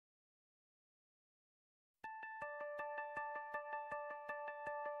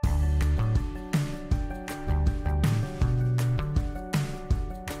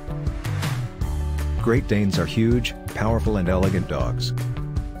Great Danes are huge, powerful and elegant dogs.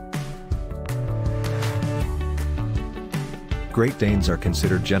 Great Danes are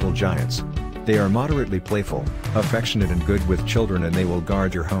considered gentle giants. They are moderately playful, affectionate and good with children, and they will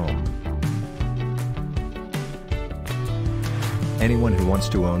guard your home. Anyone who wants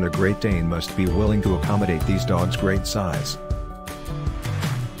to own a Great Dane must be willing to accommodate these dogs' great size.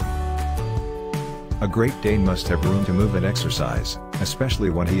 A Great Dane must have room to move and exercise, especially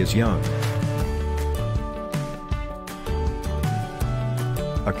when he is young.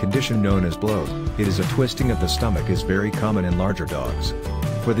 A condition known as bloat, it is a twisting of the stomach, is very common in larger dogs.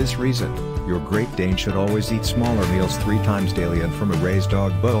 For this reason, your Great Dane should always eat smaller meals 3 times daily and from a raised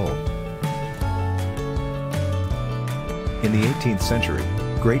dog bowl. In the 18th century,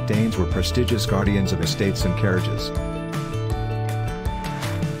 Great Danes were prestigious guardians of estates and carriages.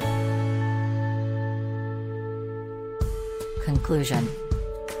 Conclusion.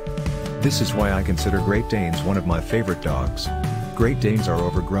 This is why I consider Great Danes one of my favorite dogs. Great Danes are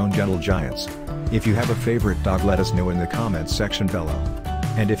overgrown gentle giants. If you have a favorite dog, let us know in the comments section below.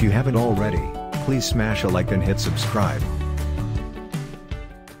 And if you haven't already, please smash a like and hit subscribe.